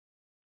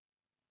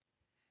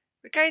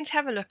We're going to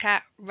have a look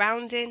at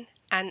rounding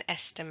and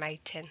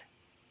estimating.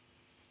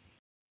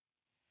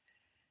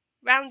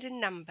 Rounding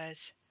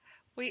numbers.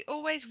 We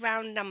always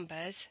round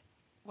numbers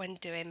when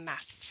doing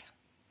maths.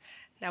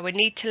 Now we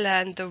need to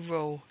learn the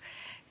rule.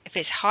 If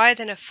it's higher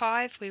than a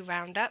 5, we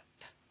round up,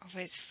 or if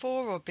it's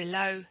 4 or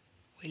below,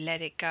 we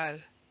let it go.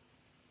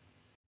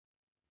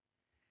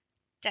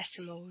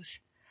 Decimals.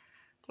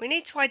 We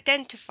need to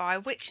identify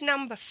which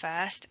number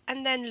first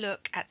and then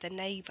look at the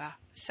neighbour.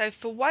 So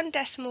for one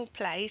decimal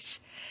place,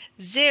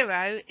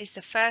 0 is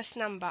the first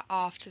number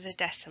after the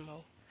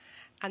decimal,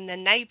 and the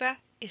neighbour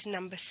is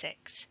number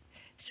 6.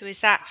 So is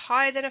that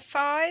higher than a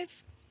 5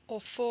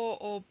 or 4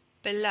 or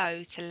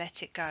below to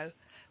let it go?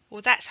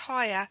 Well, that's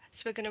higher,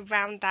 so we're going to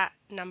round that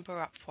number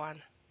up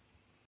one.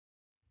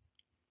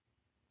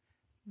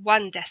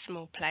 One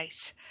decimal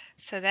place.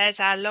 So there's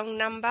our long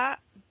number.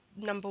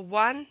 Number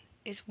 1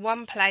 is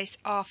one place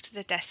after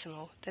the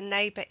decimal. The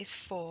neighbour is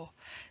 4.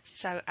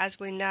 So as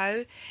we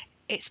know,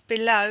 it's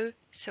below,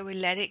 so we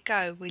let it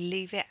go. We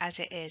leave it as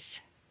it is.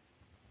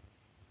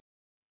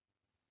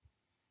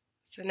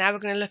 So now we're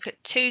going to look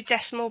at two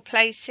decimal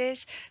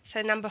places.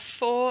 So number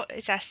 4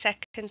 is our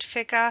second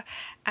figure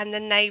and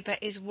the neighbour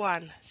is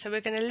 1. So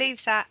we're going to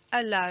leave that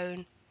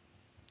alone.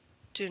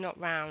 Do not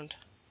round.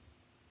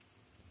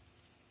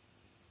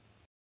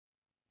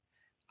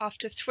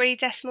 After 3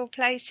 decimal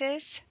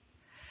places,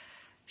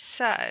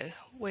 so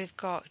we've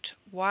got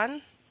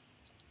 1,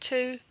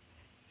 2,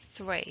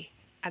 3,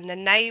 and the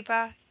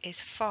neighbour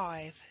is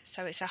 5.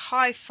 So it's a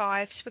high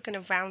 5, so we're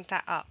going to round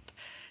that up.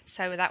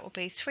 So that will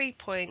be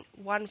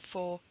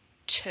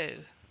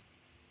 3.142.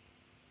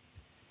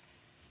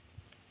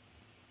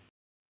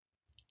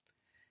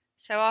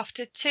 So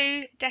after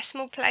 2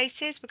 decimal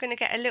places, we're going to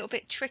get a little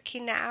bit tricky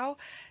now.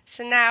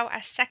 So now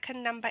our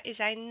second number is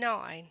a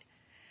 9.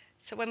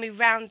 So when we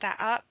round that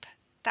up,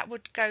 that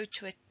would go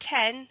to a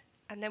 10,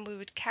 and then we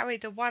would carry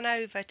the 1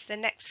 over to the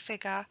next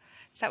figure.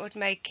 So that would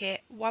make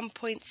it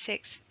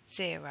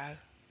 1.60.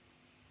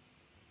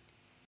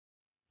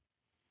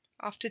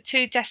 After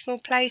 2 decimal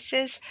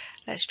places,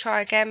 let's try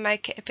again,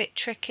 make it a bit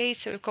tricky.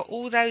 So we've got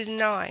all those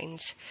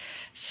 9s.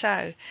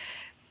 So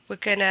we're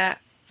going to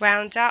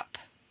round up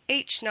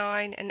each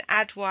 9 and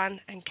add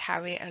 1 and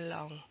carry it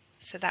along.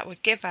 So that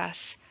would give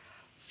us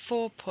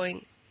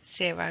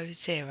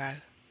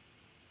 4.00.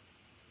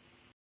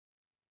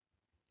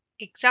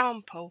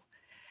 Example: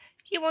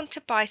 you want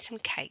to buy some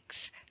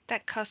cakes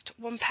that cost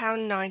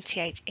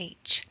 £1.98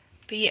 each,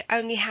 but you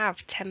only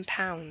have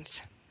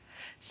 £10.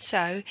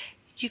 So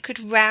you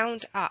could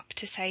round up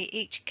to say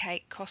each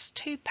cake costs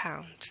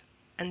 £2,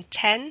 and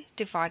 10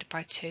 divided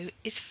by 2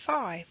 is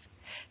 5.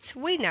 So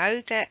we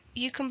know that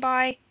you can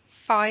buy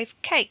 5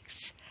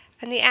 cakes,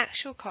 and the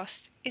actual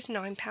cost is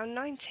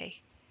 £9.90.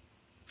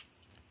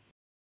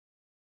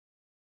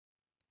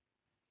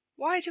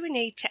 Why do we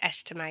need to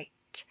estimate?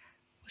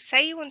 Well,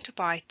 say you want to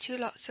buy 2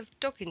 lots of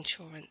dog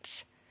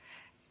insurance.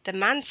 The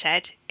man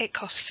said it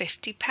costs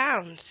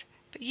 £50,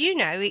 but you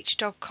know each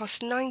dog costs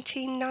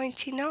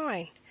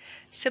 £19.99.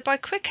 So by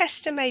quick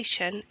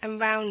estimation and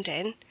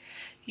rounding,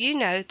 you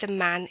know the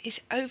man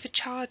is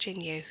overcharging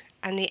you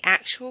and the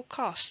actual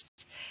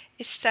cost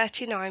is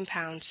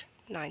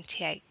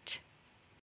 £39.98.